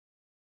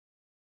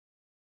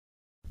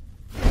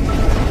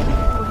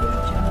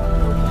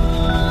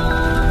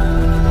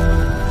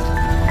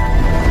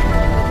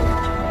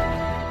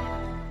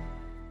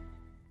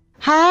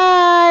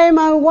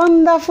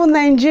wonderful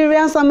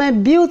Nigerians and my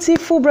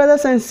beautiful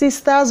brothers and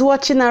sisters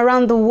watching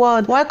around the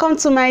world. Welcome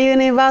to my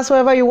universe,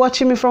 wherever you're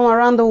watching me from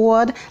around the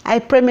world. I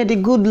pray may the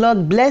good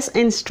Lord bless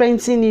and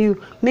strengthen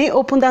you. May He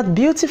open that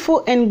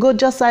beautiful and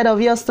gorgeous side of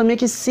yours to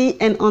make you see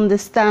and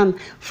understand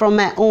from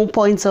my own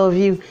point of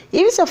view.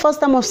 If it's your first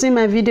time of seeing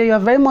my video, you are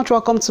very much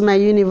welcome to my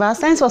universe.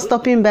 Thanks for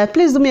stopping by.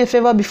 Please do me a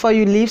favor before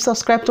you leave.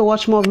 Subscribe to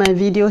watch more of my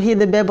video. Hit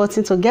the bell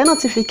button to get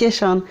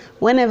notification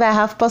whenever I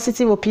have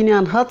positive opinion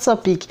and hot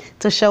topic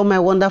to share with my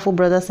wonderful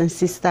brothers and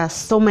sisters.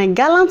 So my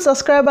gallant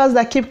subscribers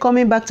that keep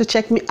coming back to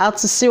check me out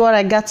to see what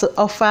I got to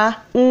offer,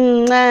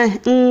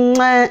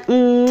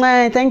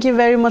 thank you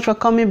very much for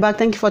coming back.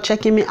 Thank you for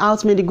checking me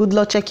out. May the good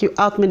Lord check you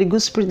out. May the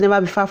good spirit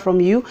never be far from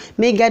you.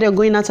 May God you're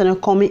going out and you're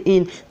coming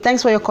in.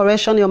 Thanks for your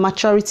correction, your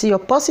maturity, your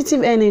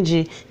positive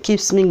energy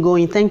keeps me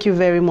going. Thank you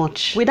very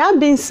much. With that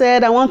being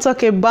said, I want to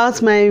talk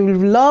about my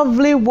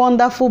lovely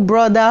wonderful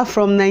brother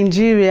from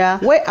Nigeria.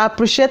 We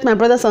appreciate my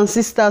brothers and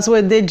sisters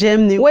where they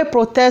Germany. We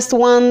protest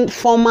one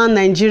former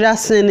Nigeria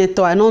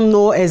senator. I don't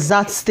know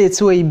exact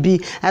states where he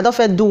be. I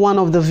don't do one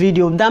of the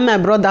video. That my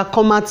brother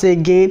come out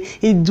again.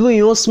 He doing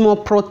your small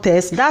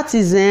protest. That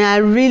is I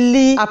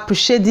really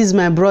appreciate this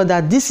my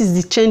brother. This is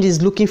the change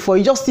he's looking for.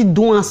 He just still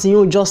do as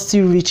you just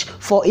still reach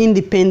for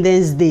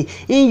Independence Day.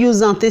 He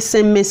use and take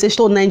same message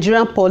to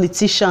Nigerian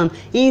politicians.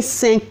 He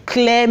send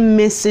clear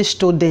message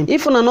to them.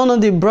 If you don't know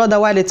the brother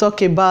why they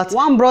talk about,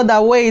 one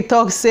brother where he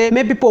talk say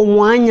make people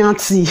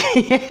wanyanti.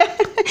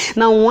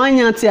 Now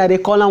wanyanti they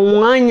call him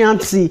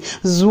wanyanti,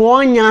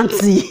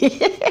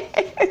 zwanyanti.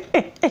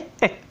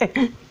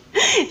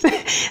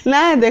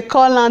 Now they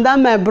call on that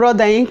my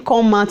brother in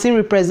come out and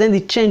represent the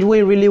change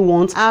we really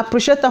want. I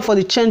appreciate them for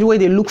the change way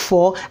they look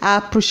for. I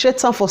appreciate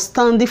them for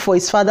standing for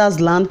his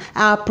father's land.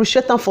 I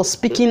appreciate them for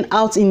speaking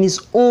out in his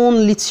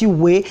own little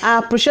way. I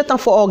appreciate them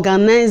for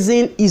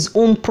organizing his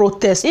own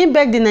protest. He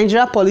beg the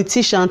Nigerian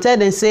politician, tell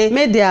them say,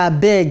 may they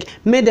beg,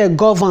 may they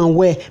govern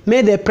where,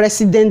 may the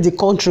president the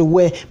country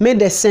where, may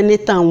the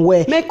senator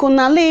where, make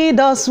una lead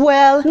us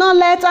well, not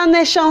let our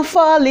nation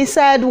fall. He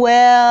said,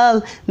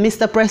 well,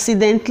 Mr.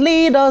 President,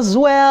 lead us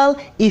well.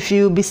 If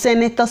you be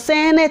senator,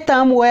 senate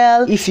them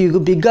well. If you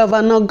be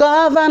governor,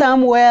 govern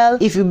them well.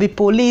 If you be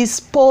police,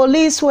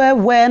 police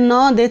well.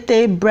 No, they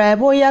take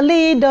bribe. Oh, yeah,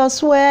 lead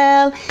us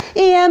well.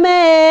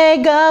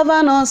 EMA,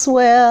 govern us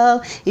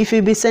well. If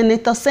you be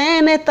senator,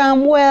 senate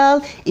them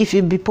well. If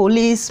you be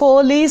police,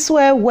 police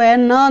well.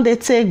 No, they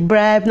take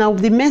bribe. Now,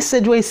 the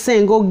message we're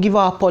saying, go give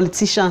our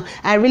politician.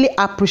 I really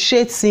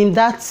appreciate him.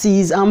 That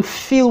is, I'm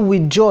filled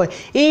with joy.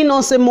 He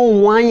no say more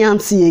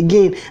wanyanti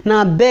again.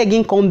 Now,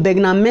 begging come beg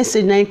na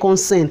message na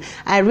concern.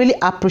 I really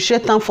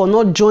appreciate them for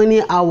not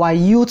joining our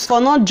youth,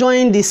 for not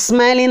joining the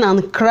smiling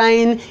and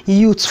crying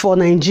youth for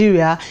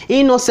Nigeria.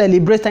 He not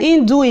celebrate.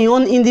 He do his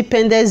own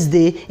Independence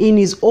Day in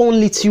his own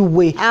little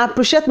way. I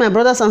appreciate my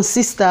brothers and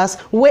sisters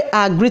we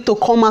agree to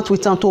come out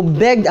with and to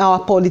beg our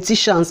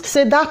politicians.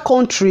 Say that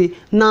country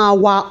now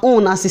our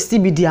own as it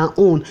still be their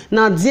own.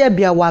 Now there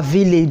be our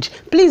village.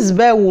 Please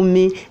bear with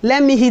me.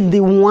 Let me hit the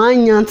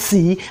one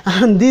yanti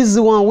and this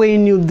one way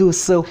you do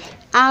so.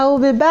 I'll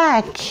be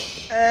back.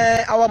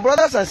 Our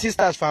brothers and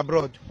sisters for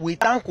abroad, we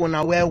thank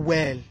una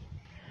well.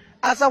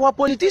 As our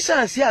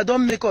politicians here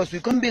don't make us, we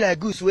can't be like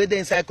goose where they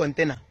inside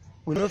container.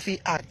 We no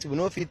fit act, we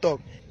no fit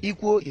talk.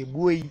 Equal a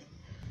boy.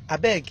 I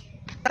beg,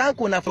 thank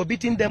una for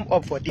beating them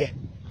up for there.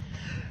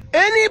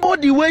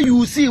 Anybody where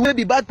you see will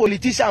be bad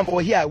politician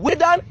for here,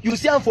 whether you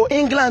see them for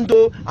England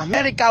or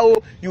America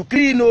or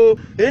Ukraine or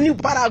any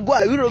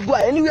Paraguay,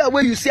 Uruguay, anywhere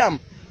where you see them,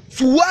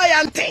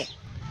 Suwayante.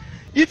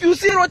 If you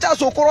see Rocha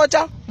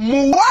Sokorocha,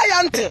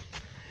 Muwayante.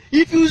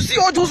 If you see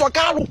Ojo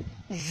Sokaru,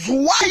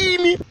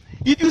 Zuwaimi.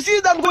 If you see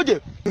them go there,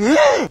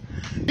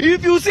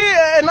 if you see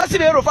Nasir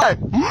Rufai,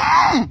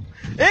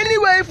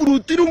 anyway, if you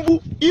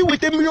Tirumbu, he will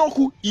tell me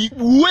Yoku, he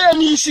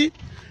will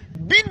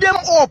beat them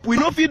up. We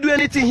don't feel do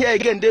anything here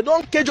again. They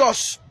don't cage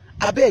us.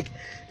 I beg.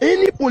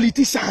 Any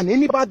politician,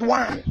 any bad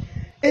one,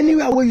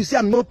 anywhere where you see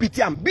them, no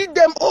pity them, beat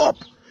them up.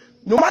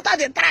 No matter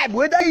the tribe,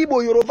 whether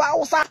Igbo, Yoruba,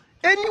 Hausa,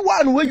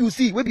 anyone where you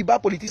see will be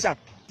bad politician.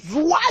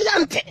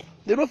 Zwayante.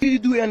 They don't feel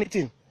do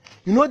anything.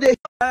 You know they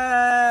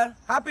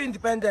happy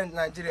independent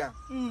Nigeria.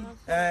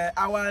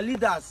 Our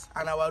leaders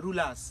and our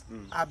rulers,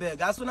 I beg.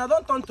 As soon as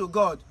don't turn to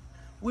God,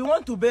 we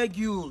want to beg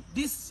you.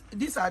 These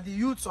are the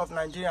youths of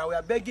Nigeria. We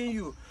are begging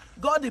you.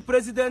 God the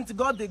president,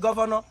 God the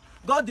governor,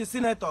 God the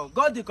senator,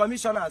 God the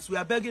commissioners. We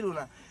are begging you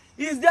now.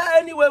 Is there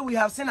any way we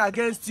have sinned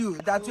against you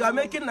that you are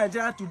making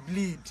Nigeria to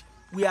bleed?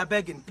 We are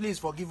begging. Please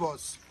forgive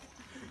us.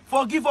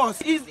 Forgive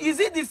us. Is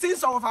it the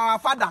sins of our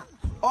father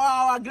or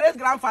our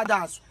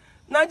great-grandfathers?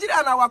 Nigeria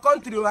and our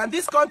country, and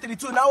this country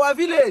too, now our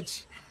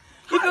village.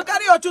 If you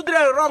carry your children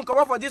wrong, come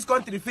up for this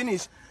country,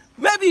 finish.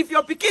 Maybe if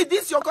your pikin,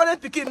 this your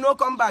current pikin, no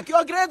come back.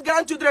 Your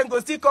great-grandchildren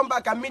go still come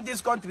back and meet this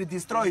country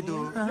destroyed.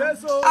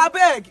 Yes, I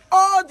beg,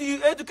 all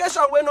the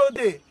education we know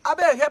there, I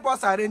beg help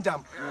us arrange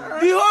them.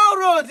 The whole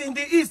road in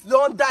the east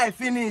don't die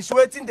finish,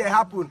 waiting they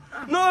happen.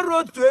 No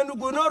road to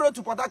Enugu, no road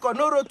to Port Harcourt,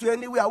 no road to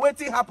anywhere.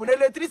 Waiting happen.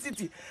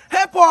 Electricity.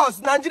 Help us.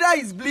 Nigeria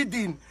is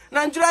bleeding.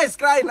 Nigeria is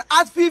crying.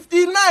 At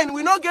 59,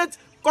 we not get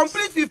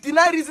complete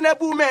 59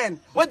 reasonable men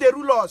when they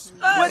rule us.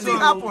 Waiting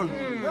happen.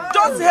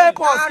 Just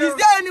help us. Is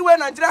there any way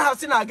Nigeria has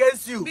sinned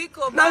against you?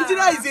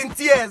 Nigeria is in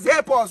tears.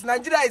 Help us.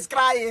 Nigeria is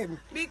crying.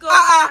 Waiting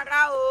happen,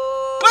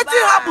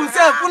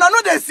 self. Una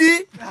know they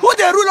see who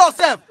they rule us,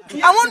 self.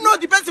 I won't know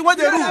the person where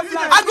they rule.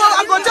 I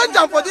go change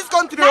them for this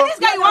country.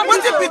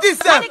 Waiting be this,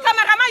 self.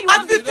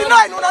 At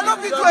 59, una not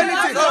do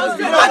anything.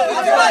 At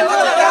 59,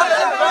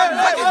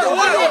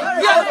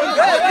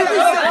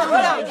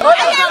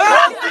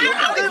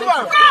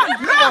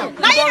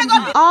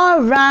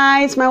 all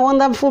right, my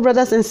wonderful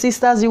brothers and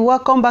sisters, you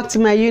welcome back to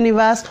my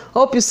universe.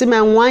 Hope you see my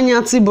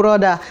Wanyanti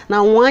brother.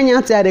 Now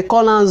Wanyanti, they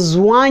call him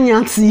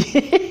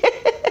Zwanyanti.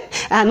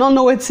 I don't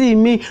know what he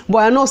mean, but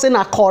I know saying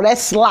a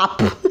correct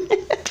slap.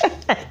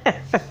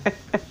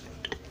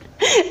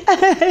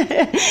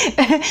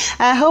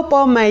 I hope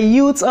all my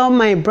youths, all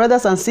my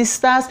brothers and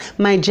sisters,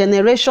 my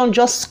generation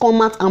just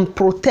come out and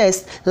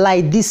protest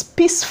like this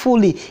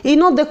peacefully. It's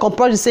not the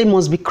compulsory say you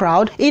must be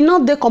crowd. It's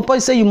not the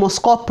compulsory say you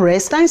must call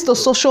press. Thanks to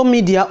social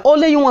media,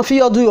 only you want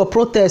to do your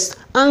protest.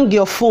 Hang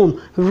your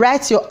phone,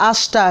 write your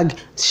hashtag,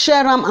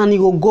 share them, and it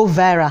will go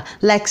viral.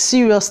 Like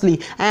seriously,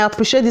 I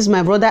appreciate this,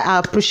 my brother. I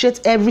appreciate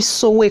every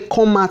soul way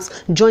come out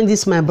join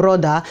this, my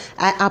brother.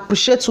 I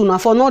appreciate una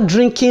for not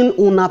drinking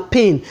una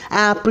pain.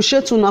 I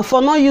appreciate una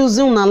for not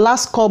using una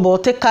last kobo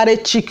take carry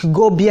chick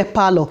go beer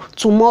parlor.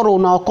 Tomorrow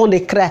una come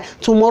dey cry.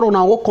 Tomorrow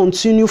una will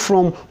continue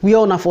from where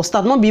una for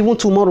start. Not be even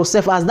tomorrow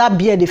self as that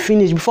beer they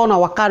finish before una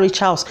waka reach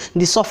house.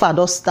 The suffer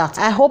does start.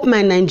 I hope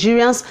my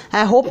Nigerians.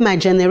 I hope my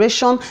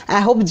generation.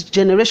 I hope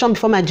the generation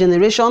before my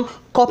generation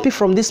copy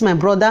from this, my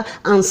brother,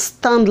 and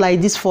stand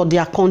like this for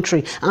their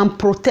country and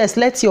protest.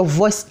 Let your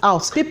voice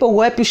out. People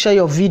will help you share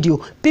your video.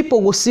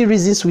 People will see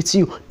reasons with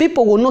you.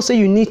 People will know say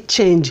you need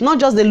change. Not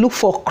just they look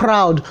for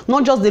crowd.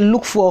 Not just they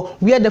look for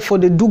where they for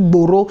the do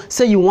borrow.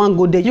 Say you want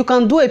go there. You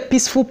can do a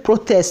peaceful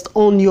protest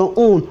on your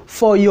own,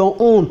 for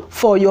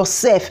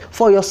yourself,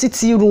 for your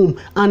city room,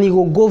 and it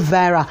will go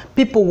viral.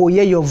 People will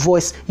hear your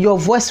voice. Your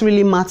voice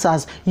really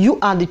matters. You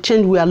are the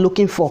change we are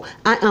looking for.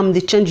 I am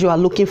the change you are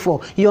looking for.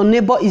 Your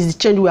neighbor is the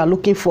change we are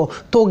looking for.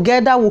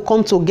 Together we'll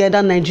come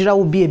together. Nigeria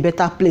will be a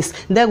better place.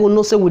 They will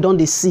know say we don't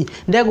they see.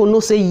 They will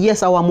know say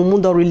yes, our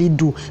mumu don't really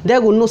do. They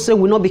will know say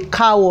we not be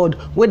coward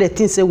where the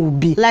things say will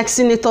be. Like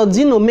Senator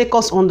Dino make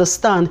us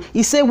understand.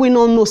 He say we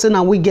don't know say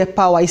now we get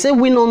power. He say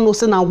we don't know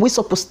say now we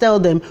supposed to tell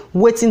them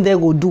waiting they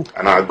will do.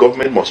 And our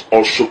government must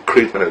also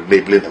create an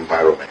enabling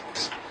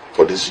environment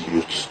for these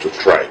youths to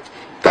thrive.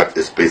 That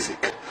is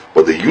basic.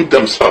 But the youth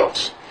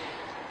themselves,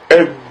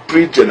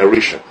 every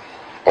generation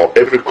or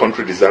every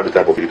country deserves the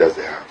type of leaders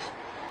they have.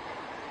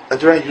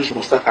 Nigerian youth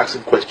must start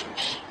asking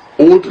questions.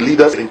 Old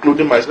leaders,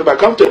 including myself, are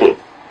accountable.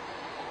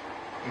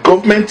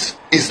 Government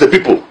is the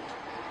people.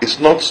 It's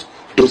not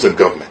those in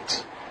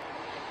government.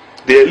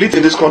 The elite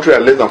in this country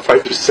are less than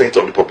 5%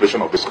 of the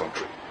population of this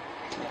country.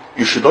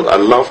 You should not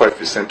allow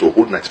 5% to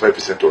hold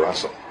 95% to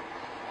ransom.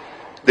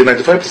 The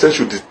 95%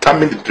 should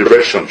determine the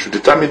direction, should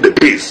determine the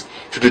pace,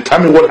 should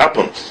determine what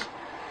happens.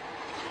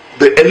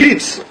 The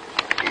elites,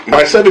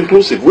 myself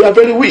inclusive, we are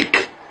very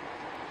weak.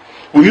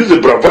 We use the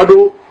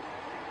bravado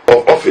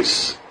of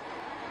office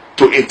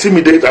to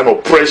intimidate and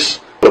oppress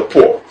the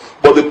poor.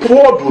 But the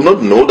poor do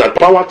not know that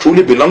power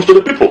truly belongs to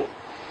the people.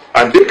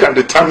 And they can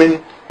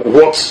determine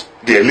what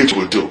the elite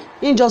will do.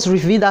 He just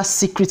reveal that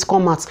secret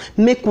come out.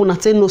 Make una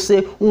tell no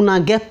say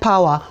una get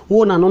power,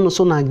 una no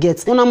so una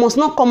get. Una must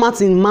not come out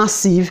in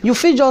massive. You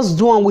feel just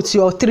do one with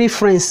your 3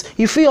 friends.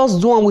 You feel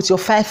just do one with your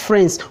 5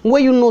 friends.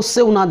 Where you know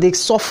say una they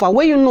suffer.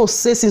 Where you know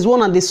say since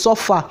one they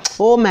suffer.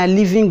 Oh my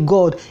living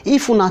God.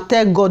 If una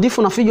tell God, if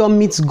una feel your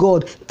meet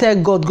God, tell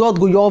God,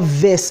 God go your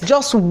verse.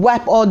 Just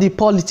wipe all the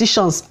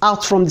politicians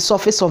out from the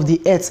surface of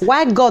the earth.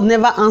 Why God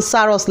never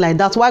answer us like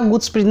that? Why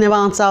good spirit never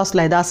answer us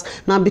like that?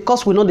 Now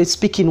because we know they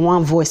speak in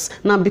one voice.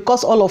 Now because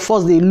all of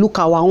us they look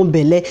our own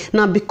belly.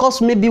 Now because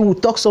maybe we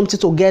talk something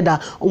together,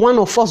 one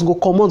of us go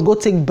come out, go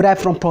take bribe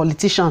from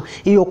politician.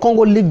 You can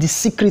go leak the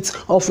secrets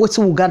of what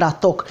we gather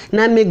talk.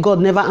 Now make God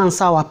never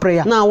answer our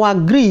prayer. Now our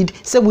greed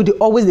say we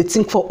always they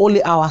think for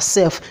only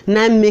ourselves.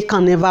 Now make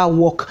can never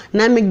work.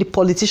 Now make the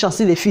politicians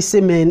see the feel say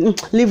man,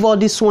 leave all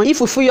this one.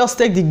 If we just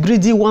take the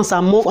greedy ones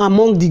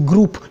among the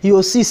group,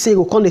 you'll see say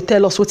go come they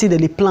tell us what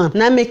they plan.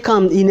 Now make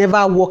can it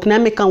never work. Now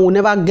make can will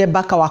never get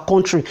back our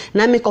country.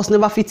 Now make us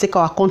never fit take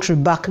our country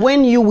back.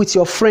 When you with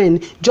your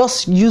friend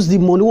just use the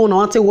money when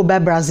want to go buy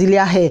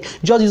Brazilian hair,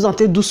 just use and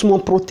take do small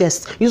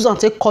protest, use and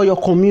take call your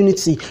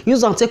community,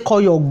 use and take call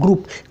your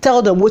group,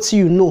 tell them what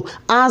you know,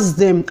 ask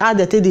them how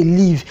they take they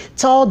live,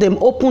 tell them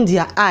open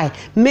their eye,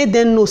 make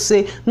them know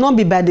say not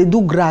be by they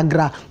do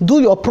gra,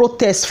 do your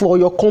protest for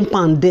your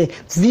compound there,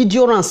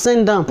 video and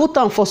send them, put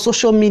them for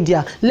social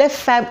media, let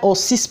 5 or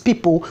 6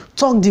 people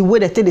talk the way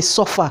they take they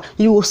suffer.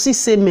 You will see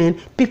say man,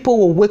 people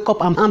will wake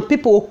up and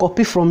people will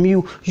copy from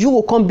you. You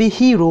will come come be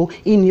hero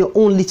in your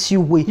own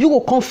little way. You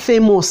go come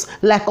famous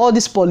like all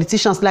these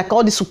politicians, like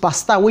all these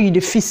superstars where you dey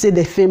feel say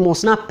they're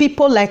famous. Now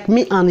people like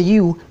me and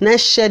you now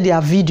share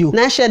their video,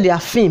 now share their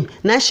film,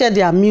 now share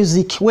their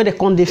music where they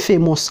come they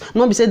famous.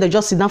 Not be say they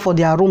just sit down for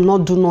their room,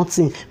 not do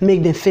nothing,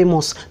 make them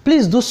famous.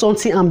 Please do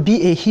something and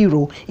be a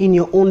hero in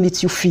your own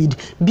little feed.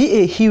 Be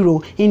a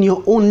hero in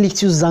your own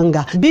little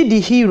zanga. Be the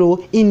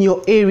hero in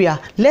your area.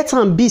 Let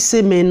them be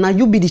say man, now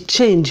you be the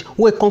change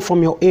where come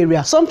from your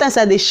area. Sometimes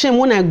I dey shame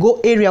when I go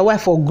area where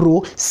for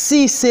grow,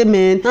 see say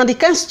man, now the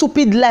kind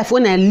stupid life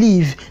when I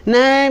live,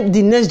 now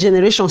the next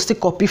generation still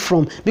copy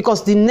from,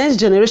 because the next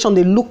generation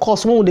they look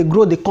us when they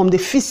grow, they come, they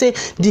feel say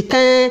the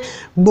kind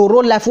borrow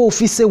life we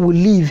feel say we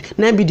live,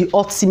 now be the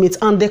ultimate,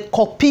 and they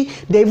copy,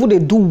 they even they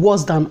do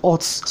worse than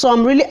us. So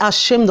I'm really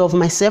ashamed of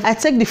myself. I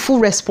take the full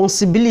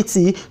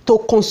responsibility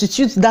to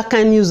constitute that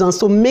kind of nuisance,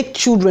 to make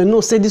children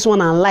know say this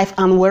one and life,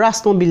 and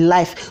whereas not be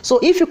life. So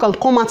if you can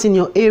come out in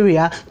your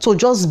area to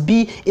just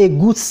be a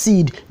good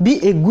seed,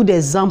 be a good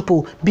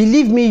example,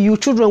 believe me, you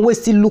children will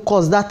still look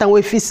us that time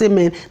we feel say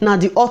man, now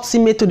the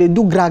ultimate to they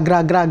do gra.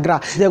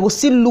 They will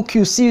still look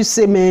you, see you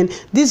say man,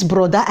 this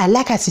brother I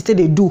like as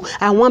they do,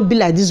 I want be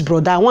like this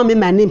brother, I want make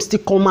my name still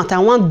come out, I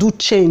want do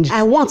change,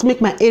 I want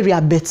make my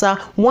area better.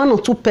 1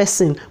 or 2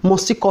 person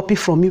must still copy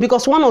from you,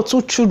 because 1 or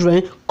 2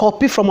 children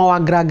copy from our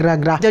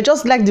gra. They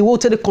just like the way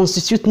they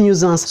constitute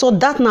nuisance. So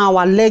that now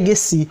our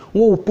legacy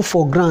what we put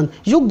for ground.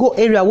 You go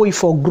area where you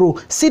for grow,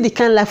 see the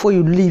kind of life where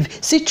you live,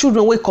 see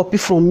children where copy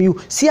from you,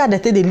 see how they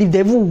live, they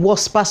even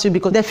worse past you,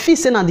 because they feel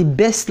saying na the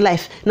best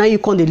life now you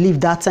can't live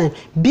that time.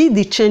 Be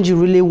the change you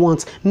really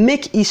want.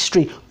 Make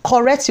history.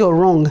 Correct your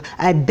wrong,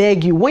 I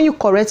beg you. When you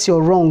correct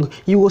your wrong,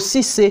 you will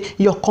see say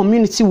your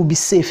community will be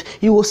safe.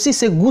 You will see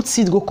say good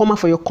seed go come out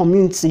for your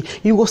community.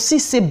 You will see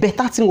say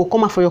better thing go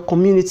come out for your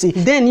community.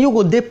 Then you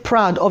go dey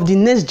proud of the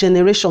next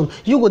generation.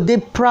 You go dey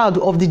proud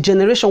of the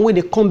generation where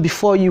they come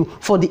before you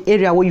for the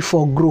area where you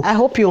for grow. I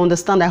hope you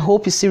understand. I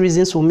hope you see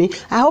reasons for me.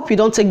 I hope you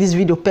don't take this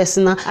video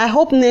personal. I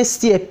hope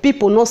next year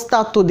people not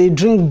start to they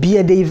drink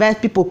beer, they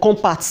invite people come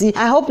party.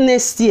 I hope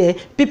next year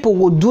people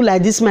will do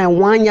like this my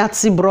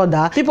Wanyati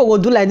brother. People will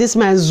do like this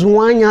my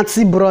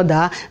Zwanyati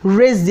brother,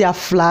 raise their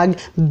flag,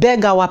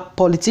 beg our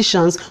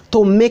politicians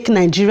to make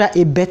Nigeria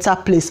a better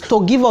place,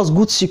 to give us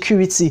good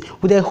security.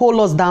 They hold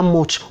us that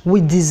much,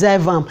 we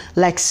deserve them.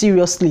 Like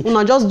seriously, we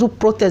not just do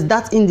protest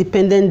that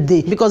Independent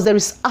Day, because there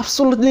is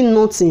absolutely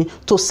nothing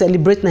to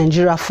celebrate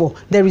Nigeria for.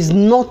 There is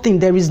nothing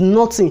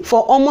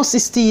for almost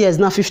 60 years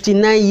now,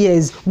 59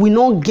 years we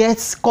not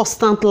get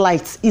constant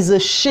lights. It's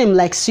a shame.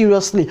 Like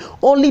seriously,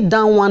 only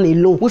that one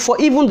alone, we for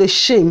even the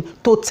shame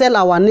to tell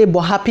our neighbor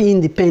happy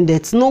Independence.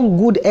 No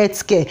good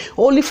health care.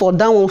 Only for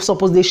that one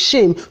suppose the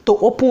shame to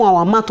open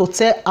our mouth to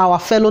tell our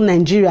fellow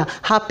Nigeria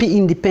happy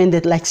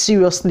Independent. Like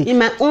seriously, in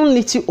my own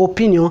little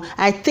opinion,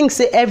 I think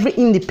say every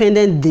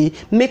Independent Day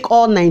make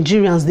all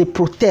Nigerians they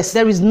protest.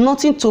 There is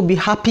nothing to be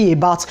happy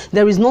about.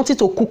 There is nothing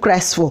to cook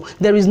rice for.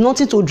 There is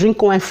nothing to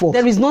drink wine for.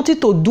 There is nothing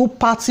to do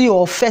party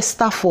or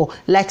festa for.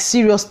 Like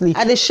seriously,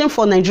 I dey shame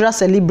for Nigeria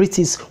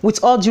celebrities,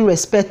 with all due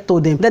respect to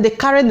them, that they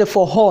carry them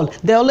for hall.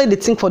 They only they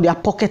think for their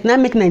pocket. Now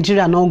make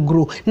Nigeria not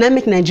grow. Now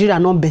make Nigeria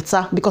not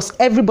better, because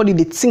everybody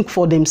they think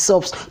for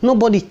themselves.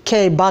 Nobody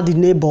care about the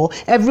neighbor.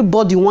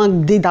 Everybody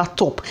want dey that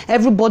top.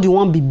 Everybody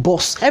want be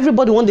boss.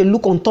 Everybody want they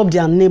look on top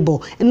their neighbor.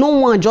 And no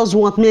one just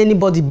want me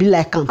anybody be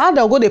like them. How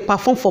they go they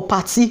perform for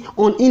party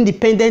on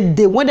Independent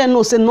Day when they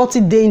know say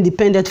nothing they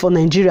independent for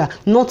Nigeria,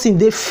 nothing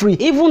they free.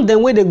 Even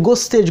then when they go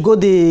stage go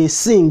they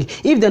sing,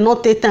 if they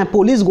not take time,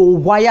 police go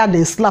wire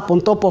them slap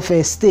on top of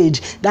a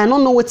stage. They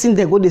don't know what thing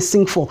they go they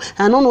sing for.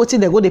 I don't know what thing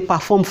they go they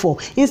perform for.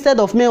 Instead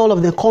of me all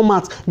of them come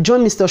out,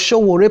 join Mr.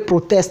 Showore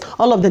protest,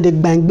 all of them they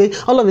bang,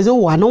 all of them say,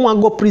 oh, I don't want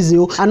to go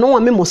prison, I don't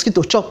want me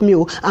mosquito chop me,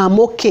 I'm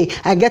okay,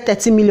 I get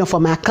 30 million for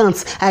my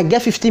accounts, I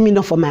get 50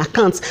 million for my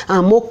accounts,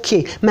 I'm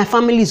okay, my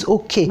family is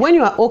okay. When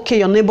you are okay,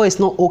 your neighbor is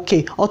not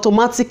okay.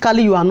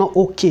 Automatically you are not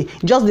okay.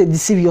 Just they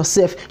deceive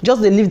yourself.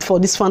 Just they live for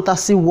this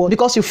fantasy world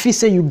because you feel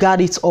say you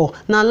got it all.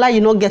 Now lie,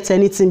 you not get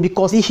anything,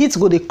 because the hits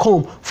go they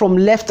come from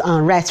left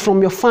and right,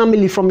 from your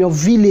family, from your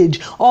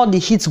village. All the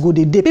hits go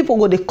they dey. People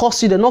go they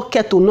cost you. They not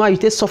care to know how you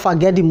take suffer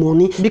get the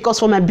money. Because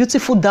for my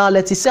beautiful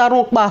dialect, you say I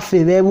don't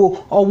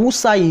or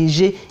wusa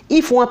yeje.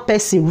 If one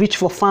person reach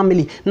for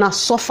family, now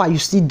suffer you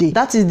still dey.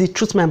 That is the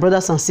truth, my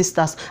brothers and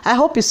sisters. I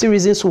hope you see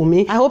reasons for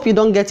me. I hope you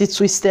don't get it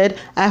twisted.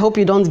 I hope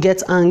you don't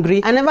get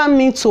angry. I never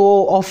mean to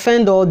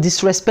offend or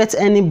disrespect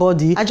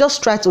anybody. I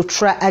just try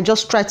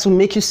to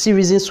make you see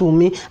reasons for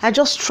me. I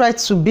just try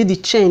to be the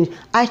change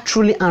I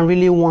truly and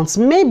really want.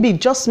 Maybe,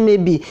 just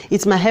maybe,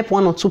 it might help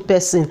 1 or 2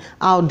 person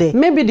out there.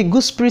 Maybe the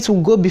good spirit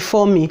will go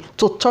before me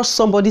to touch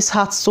somebody's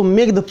heart to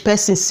make the the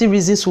person see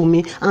reasons with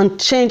me and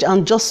change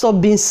and just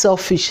stop being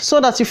selfish, so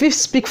that you fit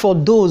speak for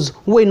those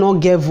wey no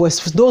get voice,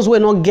 those wey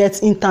no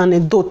get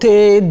internet to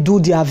take do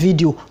their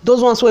video,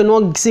 those ones wey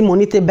no see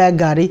money to buy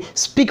garri.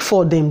 Speak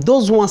for them.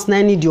 Those ones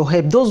na need your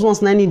help, those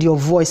ones na need your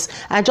voice.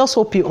 I just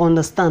hope you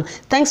understand.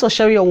 Thanks for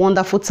sharing your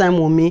wonderful time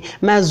with me,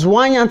 my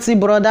Zwanyanti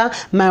brother,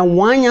 my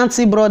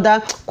Wanyanti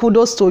brother.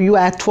 Kudos to you.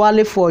 I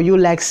twirl for you,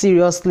 like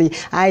seriously.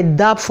 I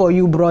dab for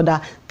you,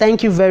 brother.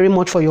 Thank you very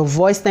much for your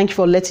voice. Thank you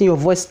for letting your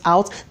voice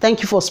out.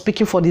 Thank you for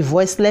speaking for the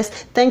voiceless.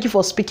 Thank you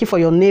for speaking for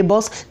your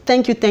neighbors.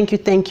 Thank you, thank you,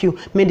 thank you.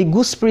 May the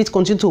good spirit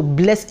continue to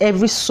bless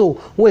every soul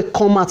who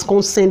come out,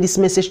 come send this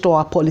message to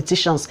our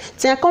politicians.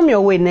 Till I come your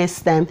way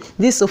next time,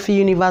 this Sophy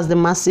Universe, the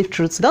massive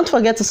truth. Don't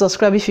forget to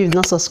subscribe if you've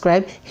not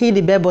subscribed. Hit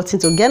the bell button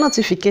to get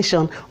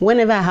notification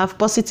whenever I have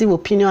positive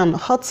opinion and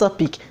hot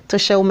topic to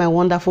share with my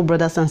wonderful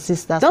brothers and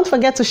sisters. Don't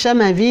forget to share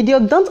my video.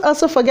 Don't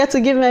also forget to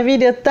give my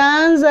video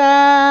thumbs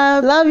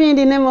up. Love you in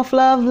the name of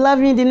love. Love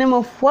you in the name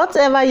of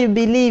whatever you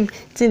believe.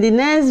 Till the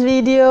next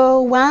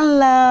video, one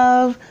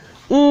love.